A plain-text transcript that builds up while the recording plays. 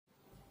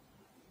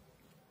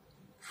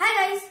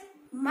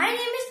my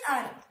name is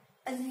Aarav.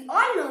 As we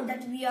all know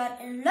that we are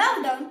in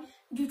lockdown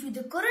due to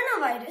the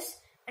coronavirus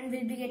and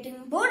will be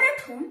getting bored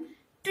at home,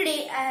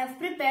 today I have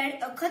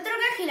prepared a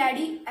Khataroke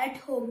khiladi at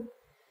home.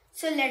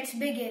 So let's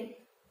begin.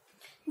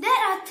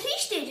 There are 3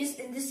 stages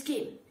in this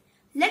game.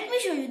 Let me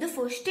show you the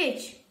first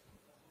stage.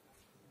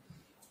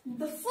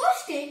 The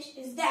first stage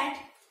is that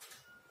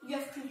you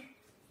have to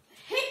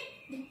hit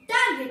the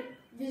target,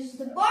 which is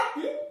the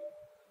bottle,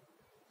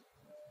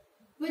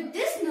 with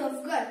this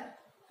Nerf gun.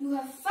 You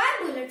have 5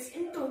 bullets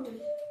in total.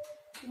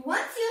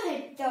 Once you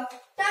hit the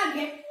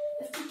target,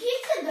 you have to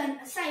keep the gun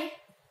aside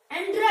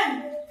and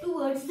run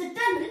towards the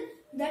tunnel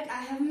that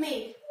I have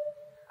made.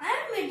 I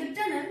have made the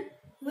tunnel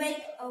with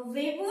a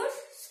wakeboard,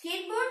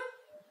 skateboard,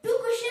 2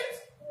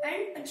 cushions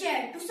and a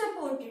chair to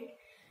support it.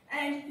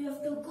 And you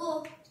have to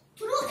go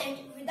through it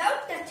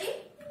without touching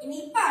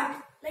any part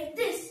like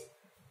this.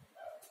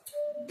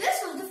 This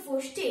was the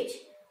first stage.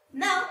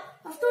 Now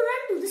you have to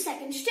run to the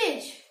second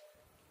stage.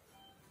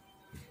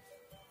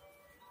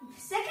 The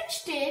second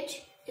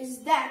stage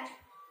is that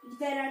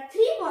there are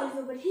 3 balls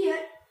over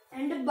here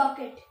and a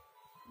bucket.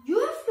 You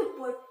have to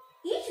put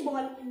each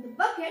ball in the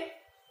bucket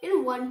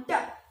in one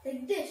tub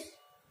like this.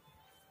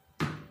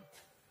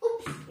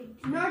 Oops,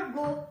 it did not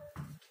go.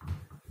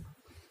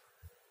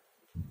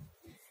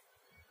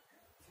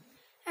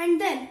 And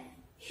then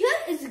here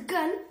is a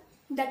gun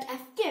that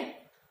I've kept,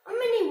 a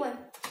mini one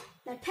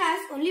that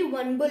has only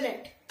 1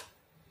 bullet.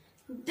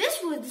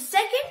 This was the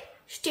second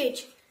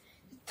stage.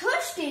 The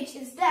third stage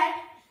is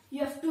that you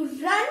have to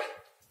run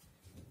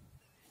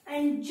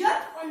and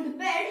jump on the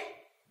bed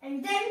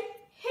and then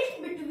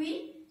hit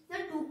between the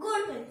 2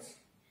 curtains.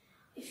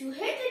 If you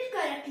hit it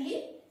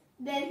correctly,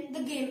 then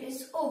the game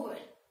is over.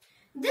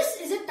 This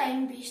is a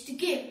time-based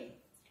game.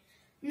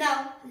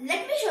 Now,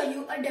 let me show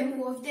you a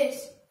demo of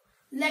this.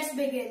 Let's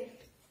begin.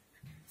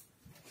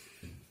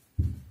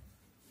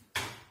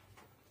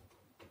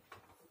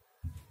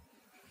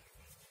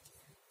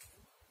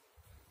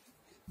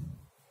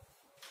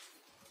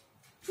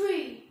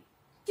 Three,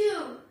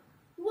 2,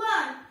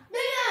 1,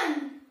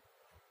 begin!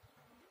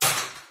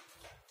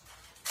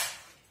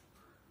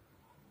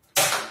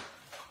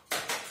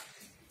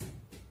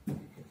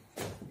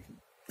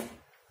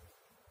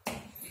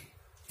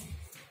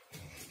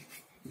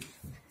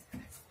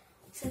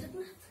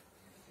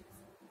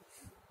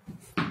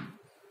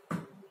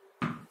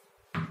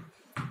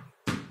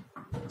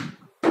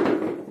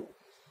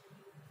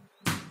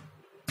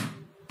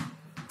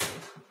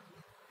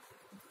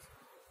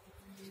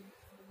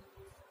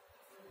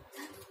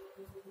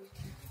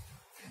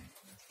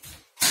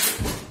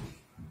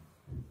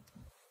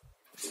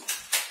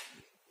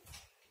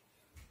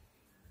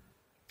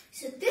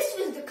 So this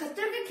was the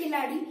Khataroke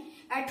khiladi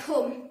at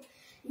home.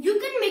 You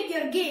can make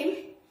your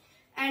game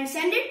and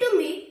send it to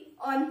me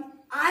on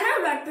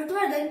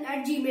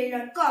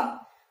aarav.2000@gmail.com.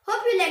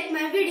 Hope you liked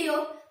my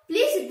video.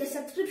 Please hit the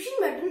subscription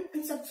button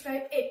and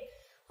subscribe it.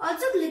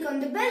 Also click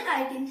on the bell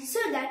icon so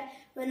that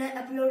when I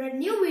upload a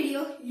new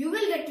video, you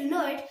will get to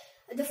know it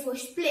at the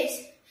first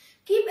place.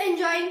 Keep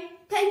enjoying.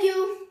 Thank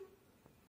you.